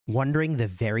Wondering the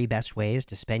very best ways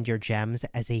to spend your gems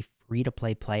as a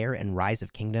free-to-play player in Rise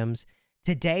of Kingdoms?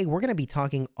 Today, we're going to be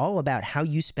talking all about how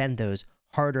you spend those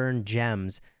hard-earned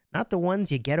gems. Not the ones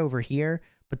you get over here,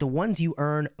 but the ones you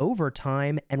earn over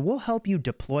time, and we'll help you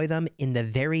deploy them in the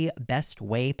very best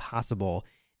way possible.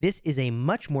 This is a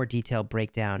much more detailed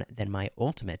breakdown than my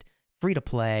ultimate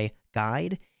free-to-play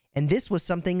guide, and this was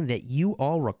something that you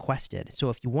all requested. So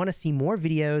if you want to see more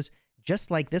videos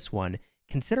just like this one,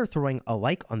 consider throwing a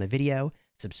like on the video,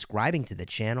 subscribing to the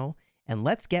channel, and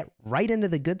let's get right into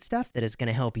the good stuff that is going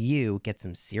to help you get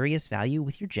some serious value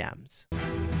with your gems.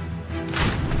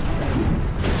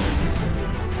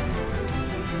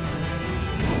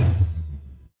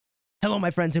 Hello,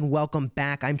 my friends, and welcome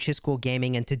back. I'm Chisgule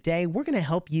Gaming, and today we're going to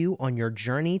help you on your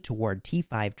journey toward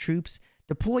T5 troops,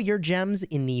 deploy your gems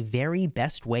in the very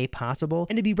best way possible,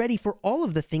 and to be ready for all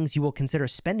of the things you will consider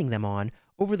spending them on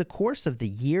over the course of the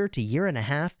year to year and a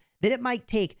half that it might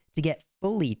take to get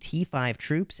fully T5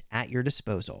 troops at your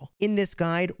disposal. In this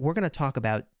guide, we're going to talk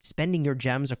about spending your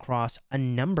gems across a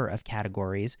number of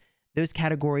categories. Those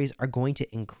categories are going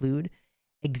to include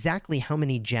exactly how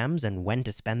many gems and when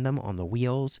to spend them on the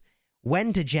wheels,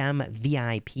 when to gem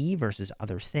VIP versus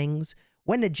other things,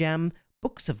 when to gem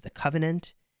Books of the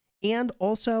Covenant, and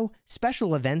also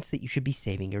special events that you should be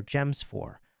saving your gems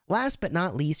for. Last but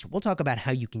not least, we'll talk about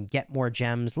how you can get more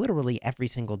gems literally every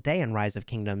single day in Rise of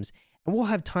Kingdoms, and we'll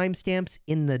have timestamps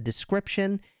in the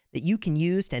description that you can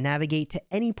use to navigate to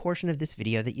any portion of this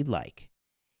video that you'd like.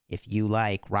 If you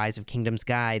like Rise of Kingdoms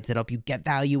guides that help you get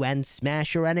value and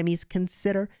smash your enemies,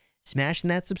 consider smashing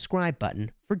that subscribe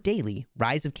button for daily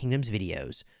Rise of Kingdoms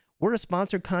videos. We're a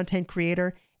sponsored content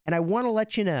creator, and I want to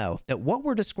let you know that what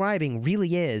we're describing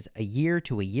really is a year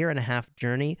to a year and a half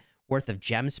journey worth of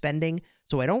gem spending,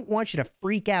 so I don't want you to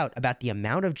freak out about the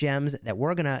amount of gems that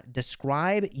we're going to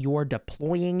describe you're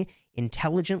deploying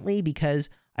intelligently, because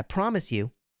I promise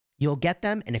you, you'll get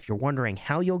them, and if you're wondering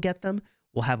how you'll get them,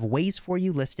 we'll have ways for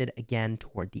you listed again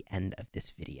toward the end of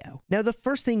this video. Now, the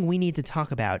first thing we need to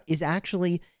talk about is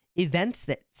actually events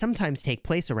that sometimes take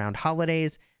place around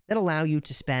holidays that allow you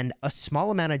to spend a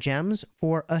small amount of gems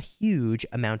for a huge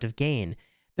amount of gain.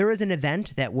 There is an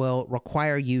event that will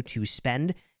require you to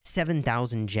spend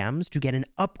 7,000 gems to get an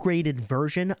upgraded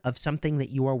version of something that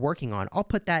you are working on. I'll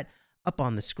put that up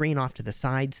on the screen off to the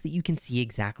side so that you can see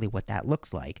exactly what that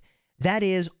looks like. That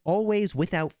is always,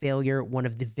 without failure, one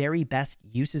of the very best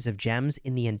uses of gems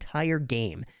in the entire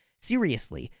game.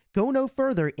 Seriously, go no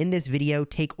further in this video,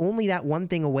 take only that one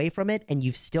thing away from it, and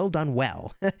you've still done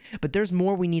well. But there's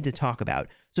more we need to talk about.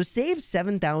 So save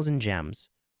 7,000 gems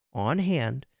on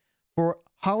hand for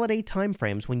holiday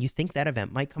timeframes when you think that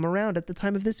event might come around. At the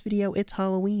time of this video, it's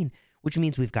Halloween, which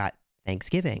means we've got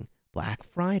Thanksgiving, Black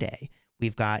Friday,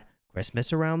 we've got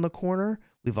Christmas around the corner,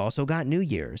 we've also got New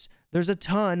Year's. There's a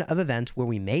ton of events where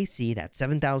we may see that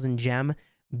 7,000 gem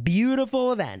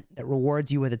beautiful event that rewards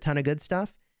you with a ton of good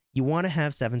stuff. You want to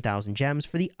have 7,000 gems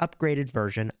for the upgraded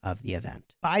version of the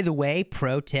event. By the way,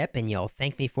 pro tip, and you'll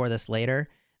thank me for this later,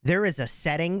 there is a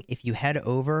setting. If you head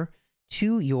over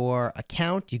to your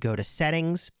account, you go to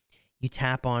settings, you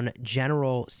tap on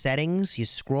general settings, you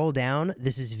scroll down.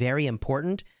 This is very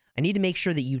important. I need to make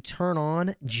sure that you turn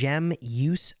on gem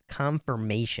use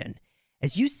confirmation.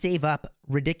 As you save up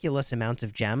ridiculous amounts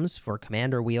of gems for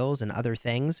commander wheels and other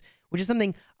things, which is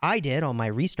something I did on my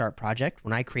restart project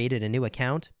when I created a new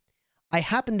account, I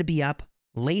happened to be up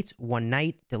late one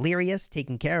night, delirious,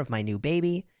 taking care of my new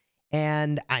baby.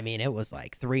 And I mean, it was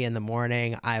like 3 in the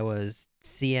morning. I was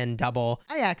seeing double.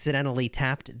 I accidentally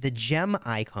tapped the gem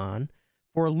icon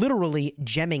for literally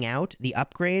gemming out the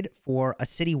upgrade for a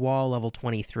city wall level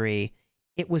 23.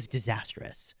 It was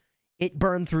disastrous. It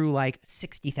burned through like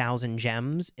 60,000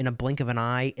 gems in a blink of an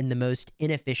eye in the most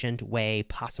inefficient way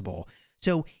possible.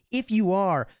 So if you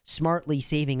are smartly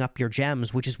saving up your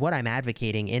gems, which is what I'm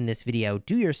advocating in this video,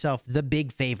 do yourself the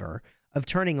big favor of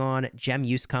turning on gem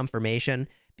use confirmation,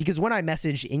 because when I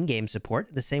messaged in-game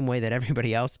support, the same way that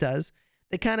everybody else does,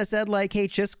 they kind of said like, hey,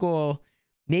 Chisgule,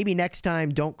 maybe next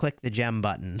time don't click the gem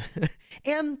button.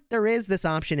 And there is this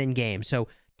option in-game, so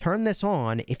turn this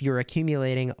on if you're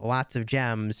accumulating lots of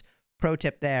gems. Pro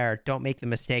tip there, don't make the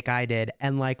mistake I did,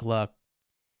 and like, look,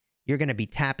 you're going to be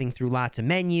tapping through lots of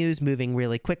menus, moving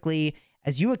really quickly.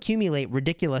 As you accumulate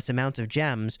ridiculous amounts of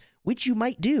gems, which you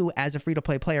might do as a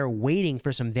free-to-play player waiting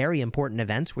for some very important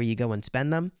events where you go and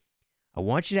spend them, I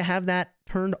want you to have that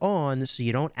turned on so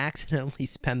you don't accidentally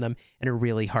spend them in a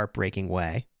really heartbreaking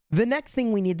way. The next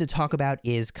thing we need to talk about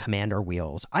is commander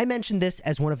wheels. I mentioned this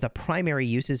as one of the primary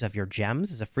uses of your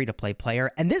gems as a free-to-play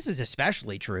player, and this is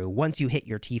especially true once you hit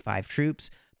your T5 troops,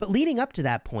 but leading up to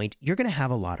that point, you're going to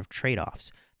have a lot of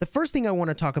trade-offs. The first thing I want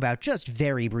to talk about just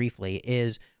very briefly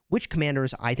is which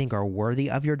commanders I think are worthy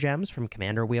of your gems from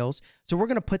commander wheels. So we're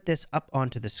going to put this up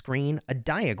onto the screen, a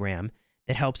diagram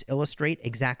that helps illustrate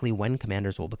exactly when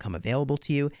commanders will become available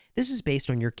to you. This is based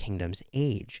on your kingdom's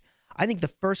age. I think the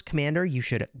first commander you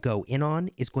should go in on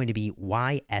is going to be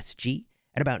YSG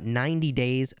at about 90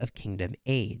 days of kingdom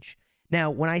age.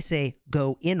 Now, when I say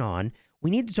go in on,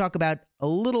 we need to talk about a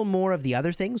little more of the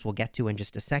other things we'll get to in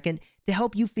just a second to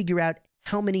help you figure out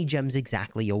how many gems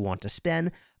exactly you'll want to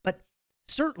spend. But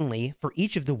certainly for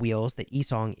each of the wheels that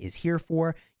Isong is here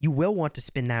for, you will want to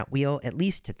spin that wheel at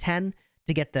least to 10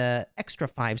 to get the extra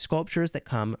 5 sculptures that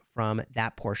come from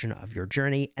that portion of your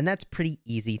journey, and that's pretty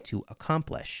easy to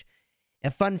accomplish. A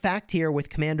fun fact here with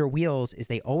commander wheels is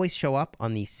they always show up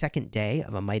on the second day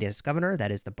of a Mightiest Governor,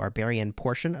 that is the barbarian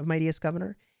portion of Mightiest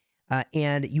Governor,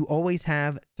 and you always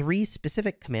have 3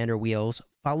 specific commander wheels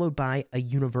followed by a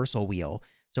universal wheel.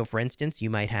 So for instance, you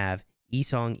might have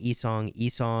Isong, Isong,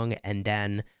 Isong, and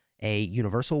then a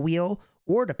universal wheel,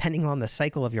 or depending on the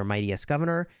cycle of your Mightiest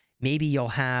Governor, maybe you'll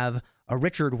have a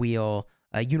Richard wheel,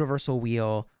 a universal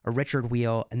wheel, a Richard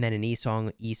wheel, and then an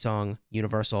Isong, Isong,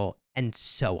 universal, and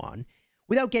so on.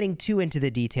 Without getting too into the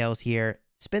details here,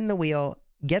 spin the wheel,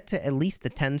 get to at least the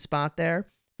 10 spot there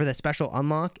for the special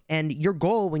unlock, and your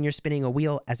goal when you're spinning a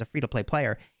wheel as a free-to-play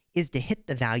player is to hit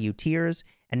the value tiers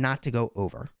and not to go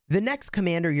over. The next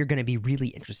commander you're going to be really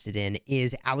interested in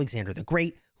is Alexander the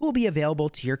Great, who will be available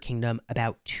to your kingdom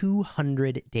about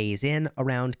 200 days in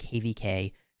around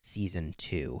KVK Season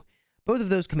 2. Both of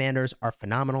those commanders are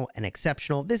phenomenal and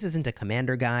exceptional. This isn't a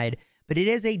commander guide, but it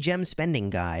is a gem spending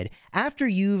guide. After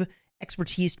you've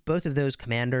expertised both of those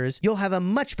commanders, you'll have a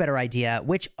much better idea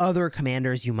which other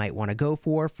commanders you might want to go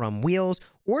for from wheels,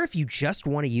 or if you just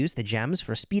want to use the gems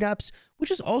for speed ups, which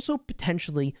is also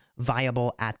potentially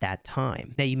viable at that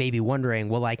time. Now you may be wondering,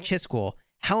 well, like Chisgule,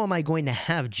 how am I going to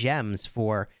have gems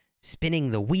for spinning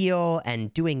the wheel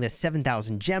and doing the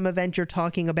 7,000 gem event you're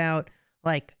talking about?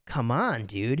 Like, come on,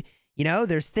 dude. You know,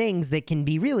 there's things that can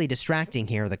be really distracting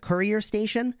here. The courier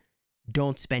station,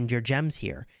 don't spend your gems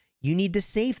here. You need to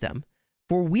save them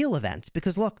for wheel events,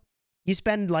 because look, you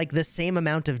spend like the same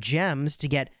amount of gems to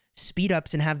get speed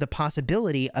ups and have the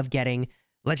possibility of getting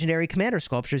legendary commander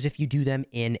sculptures if you do them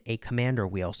in a commander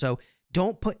wheel. So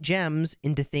don't put gems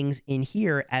into things in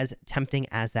here, as tempting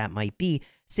as that might be.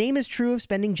 Same is true of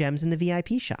spending gems in the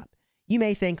VIP shop. You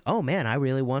may think, oh man, I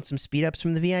really want some speed ups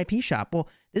from the VIP shop. Well,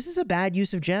 this is a bad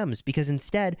use of gems, because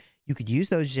instead you could use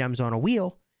those gems on a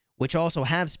wheel, which also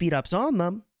have speed ups on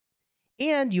them,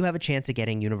 and you have a chance of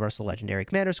getting universal legendary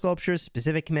commander sculptures,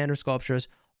 specific commander sculptures,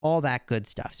 all that good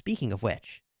stuff. Speaking of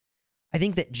which, I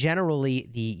think that generally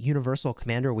the universal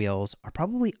commander wheels are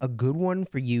probably a good one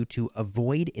for you to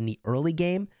avoid in the early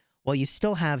game, while you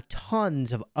still have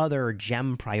tons of other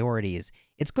gem priorities.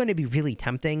 It's going to be really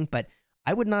tempting, but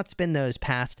I would not spin those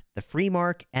past the free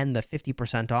mark and the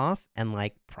 50% off, and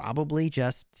like probably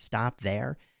just stop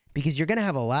there, because you're going to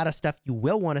have a lot of stuff you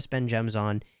will want to spend gems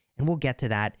on, and we'll get to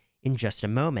that in just a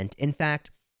moment. In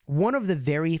fact, one of the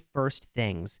very first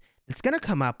things that's going to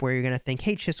come up where you're going to think,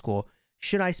 hey, Chisgule,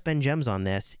 should I spend gems on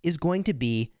this, is going to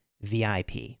be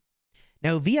VIP.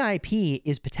 Now, VIP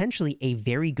is potentially a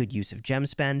very good use of gem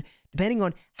spend, depending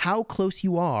on how close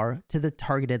you are to the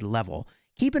targeted level.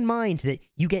 Keep in mind that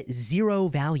you get 0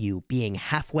 value being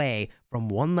halfway from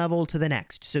one level to the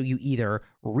next, so you either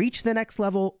reach the next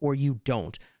level or you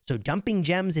don't. So dumping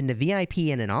gems into VIP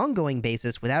on an ongoing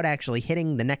basis without actually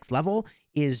hitting the next level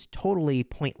is totally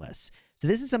pointless. So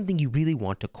this is something you really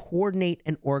want to coordinate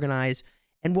and organize,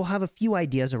 and we'll have a few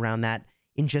ideas around that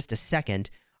in just a second.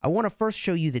 I want to first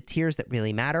show you the tiers that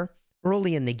really matter.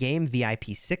 Early in the game, VIP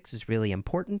 6 is really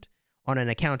important. On an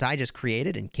account I just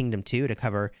created in Kingdom 2 to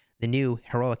cover the new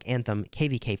Heroic Anthem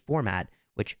KVK format,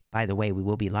 which, by the way, we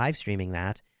will be live streaming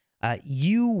that,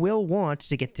 you will want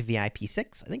to get to VIP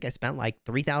 6. I think I spent like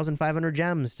 3,500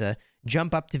 gems to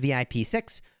jump up to VIP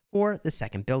 6 for the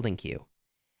second building queue.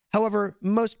 However,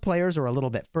 most players are a little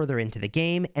bit further into the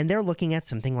game, and they're looking at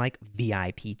something like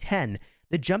VIP 10.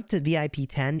 The jump to VIP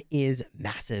 10 is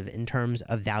massive in terms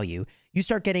of value. You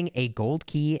start getting a gold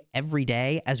key every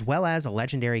day, as well as a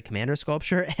legendary commander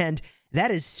sculpture, and that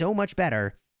is so much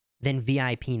better than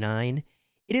VIP 9.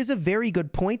 It is a very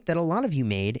good point that a lot of you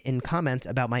made in comments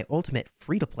about my ultimate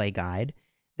free-to-play guide,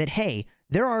 that, hey,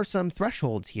 there are some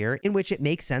thresholds here in which it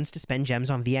makes sense to spend gems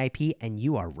on VIP, and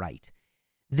you are right.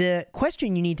 The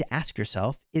question you need to ask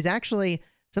yourself is actually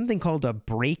something called a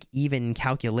break-even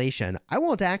calculation. I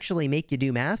won't actually make you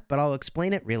do math, but I'll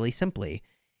explain it really simply.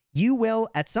 You will,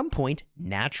 at some point,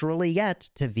 naturally get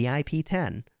to VIP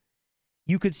 10.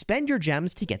 You could spend your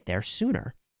gems to get there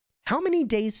sooner. How many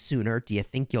days sooner do you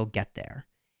think you'll get there?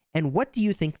 And what do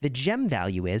you think the gem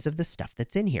value is of the stuff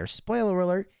that's in here? Spoiler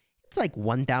alert, it's like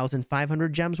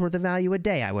 1,500 gems worth of value a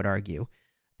day, I would argue.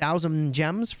 1,000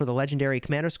 gems for the legendary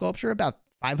commander sculpture, about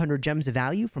 500 gems of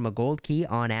value from a gold key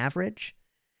on average.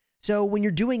 So when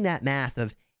you're doing that math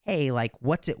of, hey, like,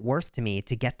 what's it worth to me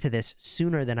to get to this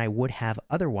sooner than I would have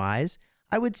otherwise,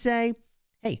 I would say,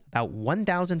 hey, about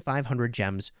 1,500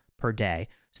 gems per day.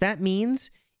 So that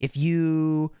means if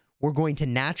you were going to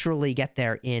naturally get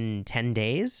there in 10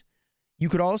 days, you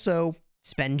could also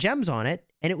spend gems on it,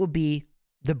 and it would be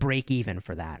the break even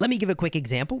for that. Let me give a quick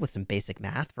example with some basic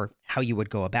math for how you would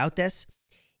go about this.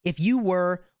 If you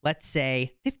were, let's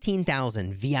say,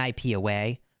 15,000 VIP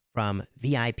away from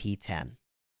VIP 10,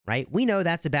 right? We know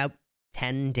that's about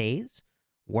 10 days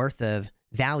worth of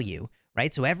value,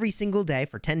 right? So every single day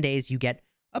for 10 days, you get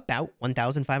about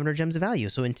 1,500 gems of value.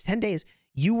 So in 10 days,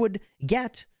 you would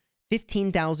get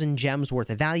 15,000 gems worth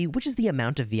of value, which is the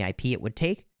amount of VIP it would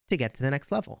take to get to the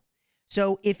next level.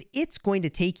 So if it's going to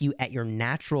take you at your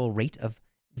natural rate of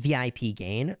VIP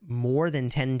gain more than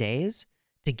 10 days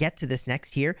to get to this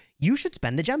next tier, you should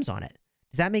spend the gems on it.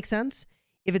 Does that make sense?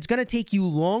 If it's going to take you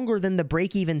longer than the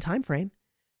break-even time frame,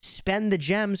 spend the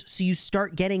gems so you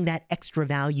start getting that extra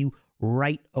value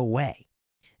right away.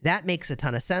 That makes a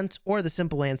ton of sense. Or the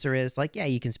simple answer is like, yeah,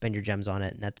 you can spend your gems on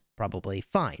it, and that's probably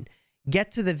fine.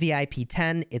 Get to the VIP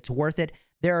 10. It's worth it.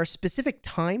 There are specific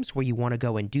times where you want to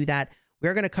go and do that.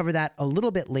 We're going to cover that a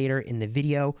little bit later in the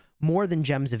video. More than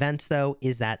gems events, though,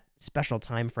 is that special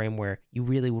time frame where you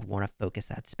really would want to focus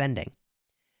that spending.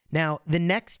 Now, the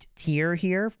next tier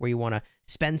here, where you want to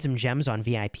spend some gems on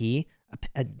VIP,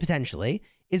 potentially,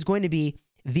 is going to be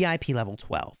VIP level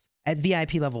 12. At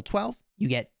VIP level 12, you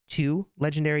get 2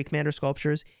 legendary commander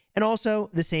sculptures, and also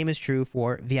the same is true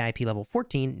for VIP level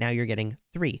 14. Now you're getting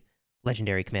 3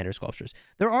 legendary commander sculptures.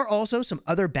 There are also some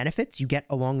other benefits you get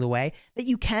along the way that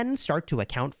you can start to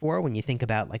account for when you think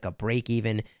about like a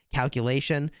break-even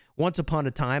calculation. Once upon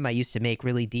a time, I used to make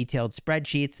really detailed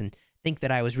spreadsheets and think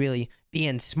that I was really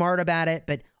being smart about it,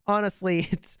 but honestly,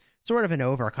 it's sort of an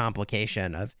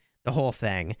overcomplication of the whole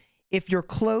thing. If you're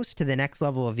close to the next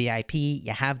level of VIP,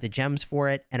 you have the gems for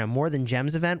it, and a more than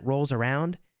gems event rolls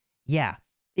around, yeah,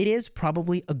 it is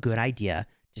probably a good idea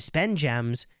to spend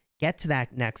gems, get to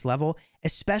that next level,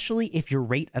 especially if your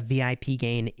rate of VIP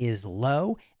gain is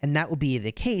low, and that will be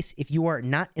the case if you are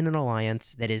not in an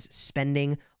alliance that is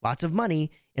spending lots of money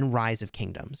in Rise of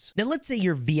Kingdoms. Now, let's say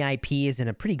your VIP is in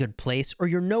a pretty good place, or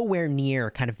you're nowhere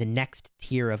near kind of the next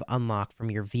tier of unlock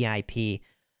from your VIP.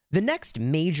 The next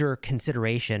major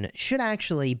consideration should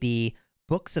actually be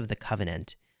Books of the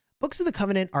Covenant. Books of the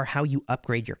Covenant are how you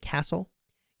upgrade your castle.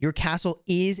 Your castle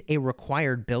is a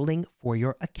required building for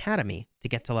your academy to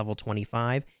get to level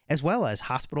 25, as well as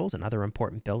hospitals and other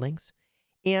important buildings.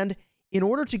 And in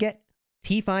order to get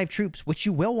T5 troops, which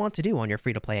you will want to do on your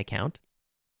free-to-play account,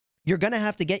 you're going to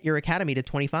have to get your academy to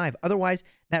 25. Otherwise,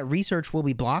 that research will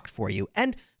be blocked for you.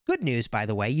 And good news, by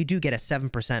the way, you do get a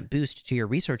 7% boost to your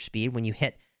research speed when you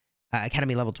hit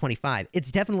academy level 25.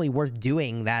 It's definitely worth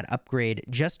doing that upgrade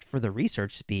just for the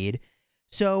research speed.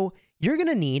 So you're going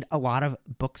to need a lot of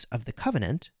Books of the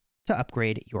Covenant to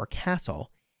upgrade your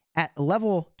castle. At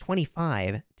level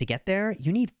 25, to get there,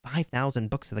 you need 5,000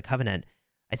 Books of the Covenant.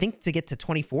 I think to get to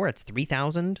 24, it's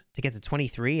 3,000. To get to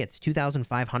 23, it's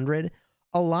 2,500.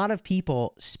 A lot of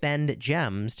people spend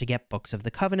gems to get Books of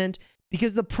the Covenant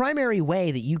because the primary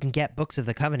way that you can get Books of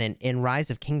the Covenant in Rise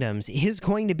of Kingdoms is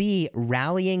going to be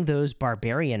rallying those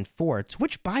barbarian forts,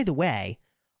 which, by the way,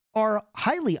 are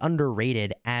highly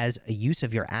underrated as a use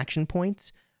of your action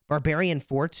points. Barbarian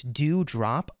forts do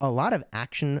drop a lot of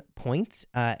action points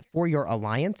for your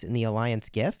alliance in the alliance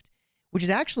gift, which is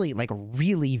actually like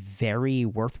really very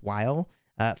worthwhile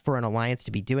for an alliance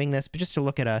to be doing this. But just to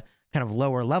look at a kind of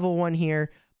lower level one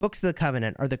here, Books of the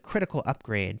Covenant are the critical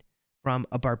upgrade from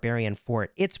a barbarian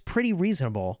fort. It's pretty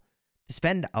reasonable to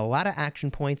spend a lot of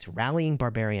action points rallying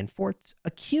barbarian forts,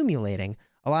 accumulating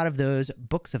a lot of those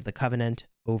Books of the Covenant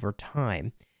over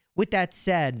time. With that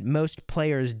said, most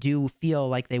players do feel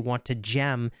like they want to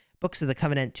gem Books of the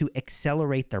Covenant to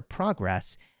accelerate their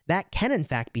progress. That can in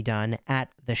fact be done at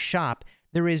the shop.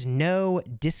 There is no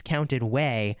discounted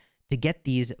way to get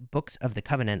these Books of the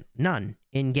Covenant, none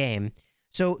in-game.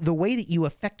 So the way that you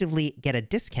effectively get a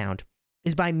discount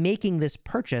is by making this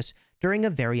purchase during a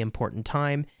very important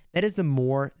time. That is the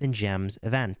More Than Gems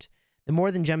event. The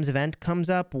More Than Gems event comes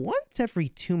up once every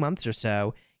 2 months or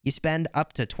so. You spend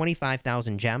up to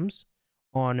 25,000 gems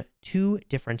on 2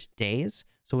 different days.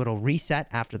 So it'll reset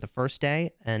after the first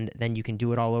day, and then you can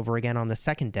do it all over again on the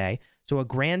second day. So a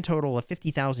grand total of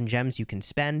 50,000 gems you can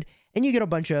spend, and you get a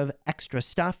bunch of extra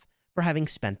stuff for having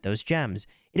spent those gems.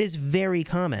 It is very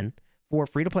common for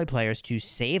free-to-play players to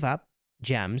save up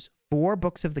gems for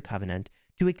Books of the Covenant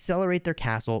to accelerate their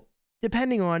castle,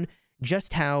 depending on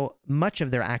just how much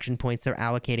of their action points they're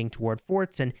allocating toward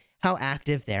forts and how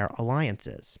active their alliance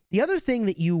is. The other thing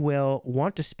that you will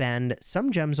want to spend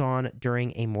some gems on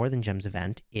during a More Than Gems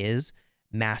event is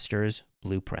Master's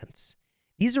Blueprints.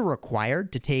 These are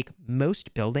required to take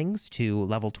most buildings to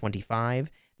level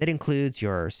 25. That includes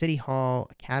your City Hall,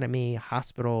 Academy,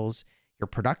 hospitals, your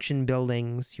production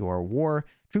buildings, your war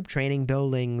troop training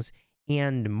buildings,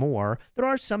 and more. There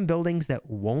are some buildings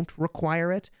that won't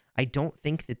require it. I don't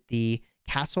think that the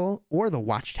castle or the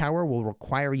watchtower will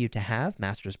require you to have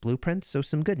Master's Blueprints, so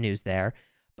some good news there.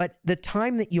 But the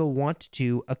time that you'll want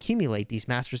to accumulate these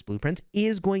Master's Blueprints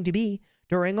is going to be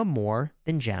during a More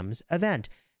Than Gems event.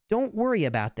 Don't worry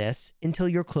about this until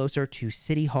you're closer to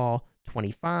City Hall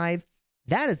 25.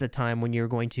 That is the time when you're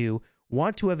going to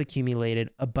want to have accumulated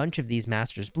a bunch of these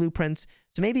Master's Blueprints.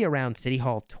 So maybe around City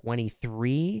Hall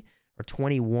 23 or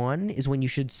 21 is when you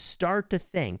should start to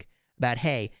think about,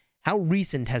 hey, how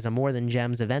recent has a More Than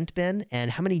Gems event been, and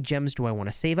how many gems do I want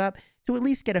to save up to at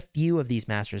least get a few of these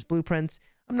Master's Blueprints?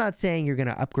 I'm not saying you're going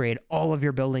to upgrade all of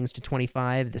your buildings to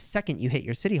 25 the second you hit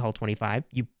your City Hall 25.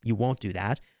 You won't do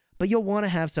that. But you'll want to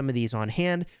have some of these on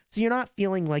hand so you're not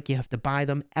feeling like you have to buy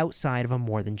them outside of a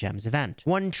More Than Gems event.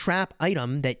 One trap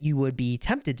item that you would be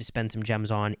tempted to spend some gems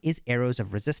on is Arrows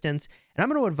of Resistance, and I'm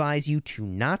going to advise you to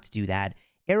not do that.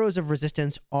 Arrows of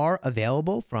Resistance are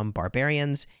available from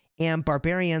Barbarians, and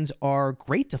Barbarians are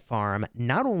great to farm,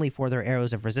 not only for their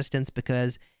Arrows of Resistance,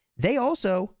 because they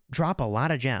also drop a lot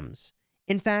of gems.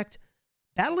 In fact,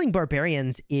 battling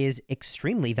Barbarians is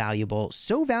extremely valuable,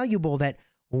 so valuable that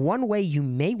one way you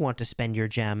may want to spend your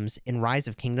gems in Rise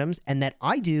of Kingdoms, and that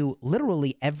I do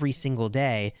literally every single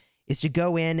day, is to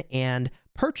go in and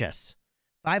purchase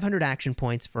 500 action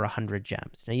points for 100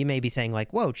 gems. Now, you may be saying,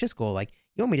 like, whoa, Chisgule, like,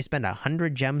 you want me to spend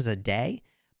 100 gems a day?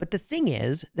 But the thing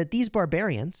is that these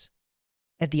Barbarians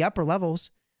at the upper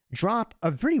levels drop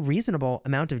a pretty reasonable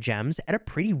amount of gems at a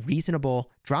pretty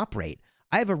reasonable drop rate.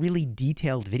 I have a really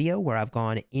detailed video where I've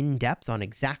gone in depth on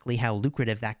exactly how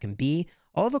lucrative that can be.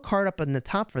 I'll have a card up on the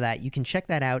top for that. You can check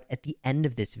that out at the end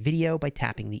of this video by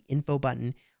tapping the info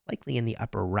button, likely in the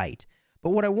upper right.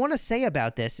 But what I want to say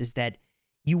about this is that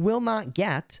you will not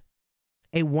get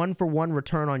a 1-for-1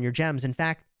 return on your gems. In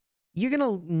fact, you're going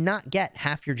to not get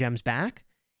half your gems back.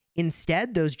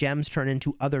 Instead, those gems turn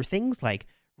into other things like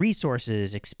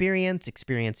resources,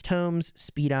 experience tomes,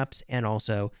 speed ups, and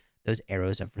also those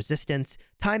Arrows of Resistance.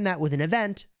 Time that with an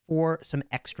event for some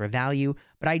extra value,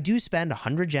 but I do spend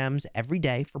 100 gems every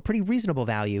day for pretty reasonable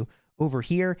value over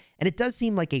here, and it does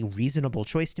seem like a reasonable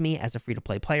choice to me as a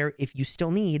free-to-play player if you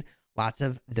still need lots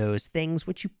of those things,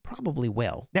 which you probably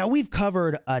will. Now, we've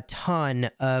covered a ton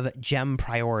of gem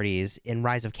priorities in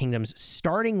Rise of Kingdoms,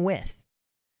 starting with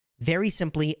very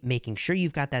simply making sure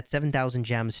you've got that 7,000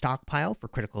 gem stockpile for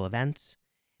critical events,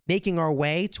 making our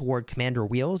way toward Commander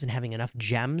Wheels and having enough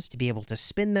gems to be able to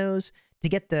spin those to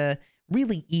get the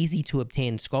really easy to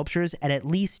obtain sculptures at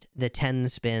least the 10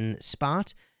 spin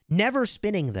spot. Never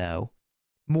spinning, though,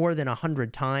 more than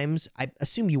 100 times. I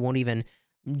assume you won't even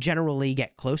generally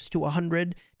get close to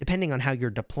 100, depending on how you're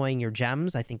deploying your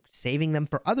gems. I think saving them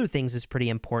for other things is pretty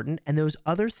important, and those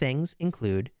other things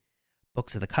include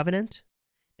Books of the Covenant.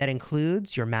 That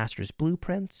includes your Master's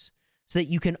Blueprints, so that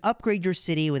you can upgrade your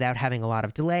city without having a lot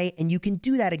of delay, and you can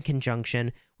do that in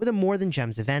conjunction with a More Than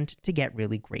Gems event to get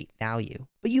really great value.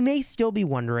 But you may still be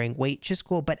wondering, wait,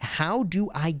 Chisgule, but how do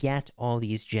I get all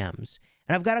these gems?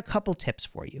 And I've got a couple tips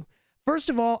for you. First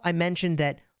of all, I mentioned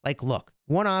that, like, look,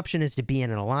 one option is to be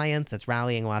in an alliance that's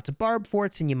rallying lots of barb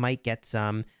forts, and you might get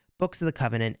some Books of the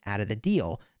Covenant out of the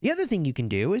deal. The other thing you can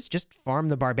do is just farm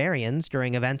the Barbarians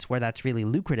during events where that's really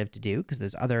lucrative to do, because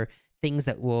there's other things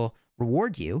that will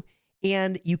reward you.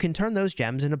 And you can turn those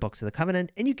gems into Books of the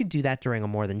Covenant, and you can do that during a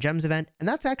More Than Gems event, and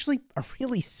that's actually a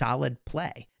really solid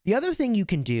play. The other thing you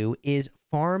can do is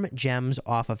farm gems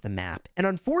off of the map, and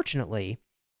unfortunately,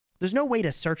 there's no way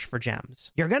to search for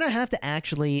gems. You're going to have to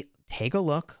actually take a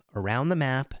look around the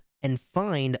map and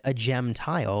find a gem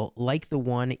tile like the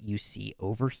one you see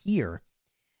over here.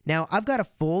 Now, I've got a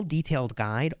full detailed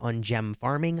guide on gem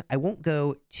farming. I won't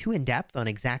go too in depth on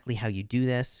exactly how you do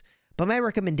this, but my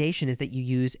recommendation is that you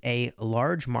use a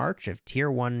large march of tier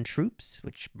 1 troops,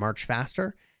 which march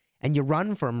faster, and you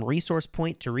run from resource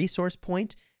point to resource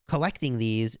point, collecting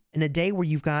these in a day where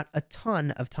you've got a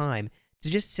ton of time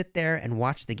to just sit there and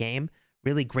watch the game.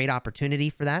 Really great opportunity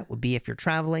for that would be if you're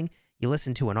traveling. you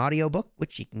listen to an audiobook,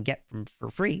 which you can get for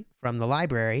free from the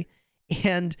library,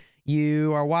 and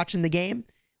you are watching the game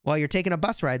while you're taking a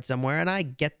bus ride somewhere. And I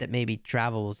get that maybe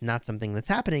travel is not something that's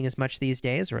happening as much these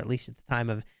days, or at least at the time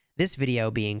of this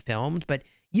video being filmed, but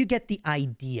you get the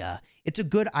idea. It's a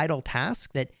good idle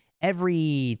task that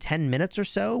every 10 minutes or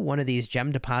so, one of these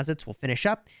gem deposits will finish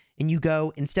up, and you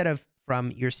go, instead of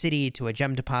from your city to a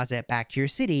gem deposit back to your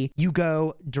city, you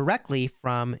go directly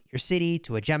from your city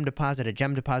to a gem deposit, a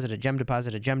gem deposit, a gem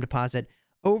deposit, a gem deposit,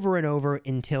 over and over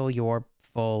until you're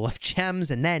full of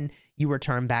gems, and then you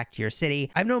return back to your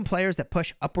city. I've known players that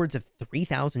push upwards of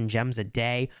 3,000 gems a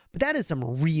day, but that is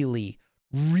some really,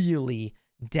 really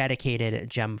dedicated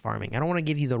gem farming. I don't want to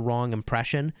give you the wrong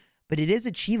impression, but it is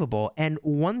achievable. And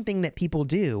one thing that people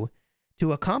do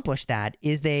to accomplish that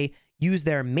is they use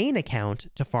their main account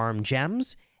to farm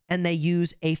gems, and they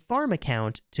use a farm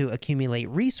account to accumulate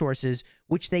resources,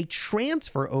 which they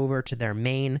transfer over to their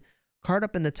main. Card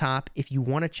up in the top if you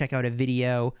want to check out a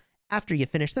video after you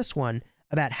finish this one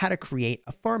about how to create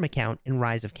a farm account in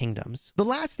Rise of Kingdoms. The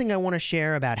last thing I want to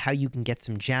share about how you can get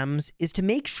some gems is to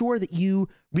make sure that you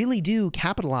really do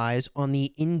capitalize on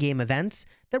the in-game events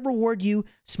that reward you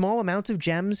small amounts of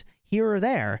gems here or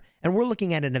there. And we're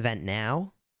looking at an event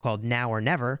now called Now or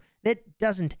Never that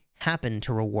doesn't happen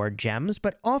to reward gems,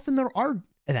 but often there are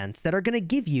events that are going to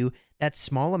give you that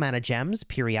small amount of gems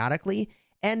periodically,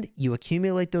 and you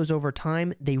accumulate those over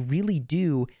time. They really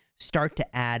do start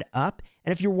to add up.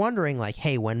 And if you're wondering, like,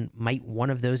 hey, when might one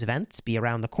of those events be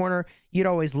around the corner, you'd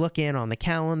always look in on the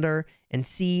calendar and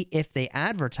see if they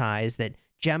advertise that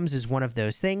gems is one of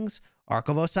those things. Ark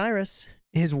of Osiris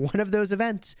is one of those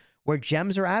events where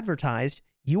gems are advertised.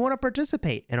 You want to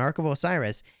participate in Ark of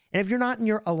Osiris. And if you're not in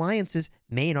your alliance's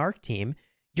main Ark team,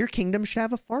 your kingdom should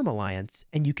have a farm alliance,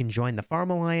 and you can join the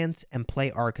farm alliance and play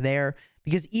Ark there,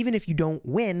 because even if you don't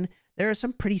win, there are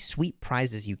some pretty sweet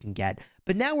prizes you can get.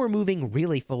 But now we're moving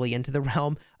really fully into the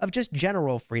realm of just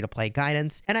general free-to-play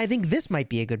guidance, and I think this might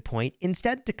be a good point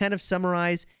instead to kind of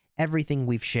summarize everything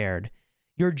we've shared.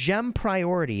 Your gem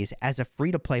priorities as a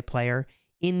free-to-play player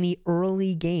in the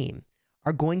early game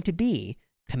are going to be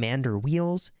commander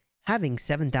wheels, having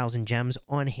 7,000 gems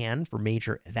on hand for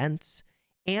major events,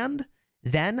 and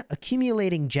then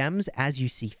accumulating gems as you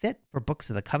see fit for Books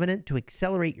of the Covenant to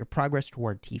accelerate your progress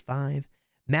toward T5.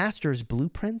 Master's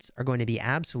blueprints are going to be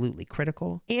absolutely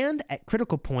critical. And at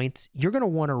critical points, you're going to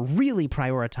want to really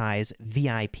prioritize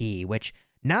VIP, which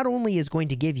not only is going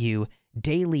to give you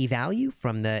daily value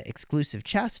from the exclusive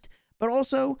chest, but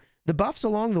also the buffs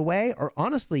along the way are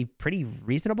honestly pretty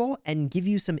reasonable and give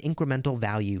you some incremental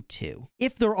value too.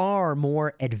 If there are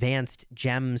more advanced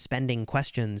gem spending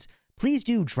questions, please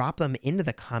do drop them into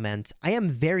the comments. I am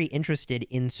very interested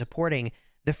in supporting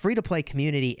the free-to-play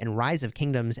community in Rise of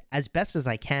Kingdoms as best as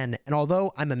I can, and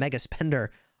although I'm a mega spender,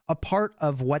 a part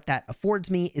of what that affords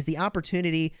me is the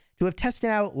opportunity to have tested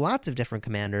out lots of different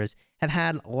commanders, have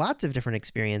had lots of different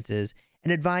experiences,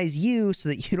 and advise you so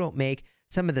that you don't make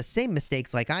some of the same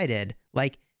mistakes like I did,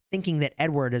 like thinking that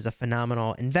Edward is a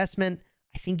phenomenal investment.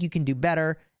 I think you can do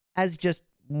better. As just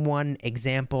one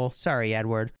example, sorry,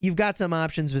 Edward, you've got some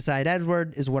options beside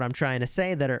Edward is what I'm trying to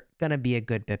say that are going to be a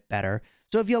good bit better.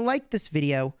 So if you like this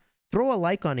video, throw a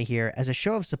like on it here as a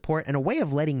show of support and a way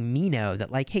of letting me know that,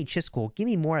 like, hey, Chisgule, give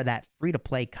me more of that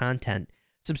free-to-play content.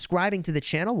 Subscribing to the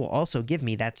channel will also give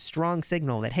me that strong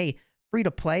signal that, hey,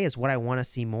 free-to-play is what I want to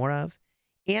see more of.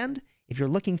 And if you're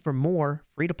looking for more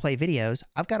free-to-play videos,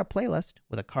 I've got a playlist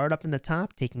with a card up in the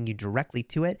top taking you directly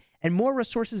to it, and more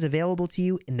resources available to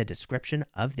you in the description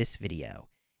of this video.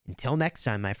 Until next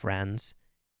time, my friends,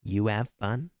 you have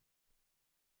fun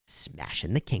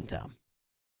smashing the kingdom.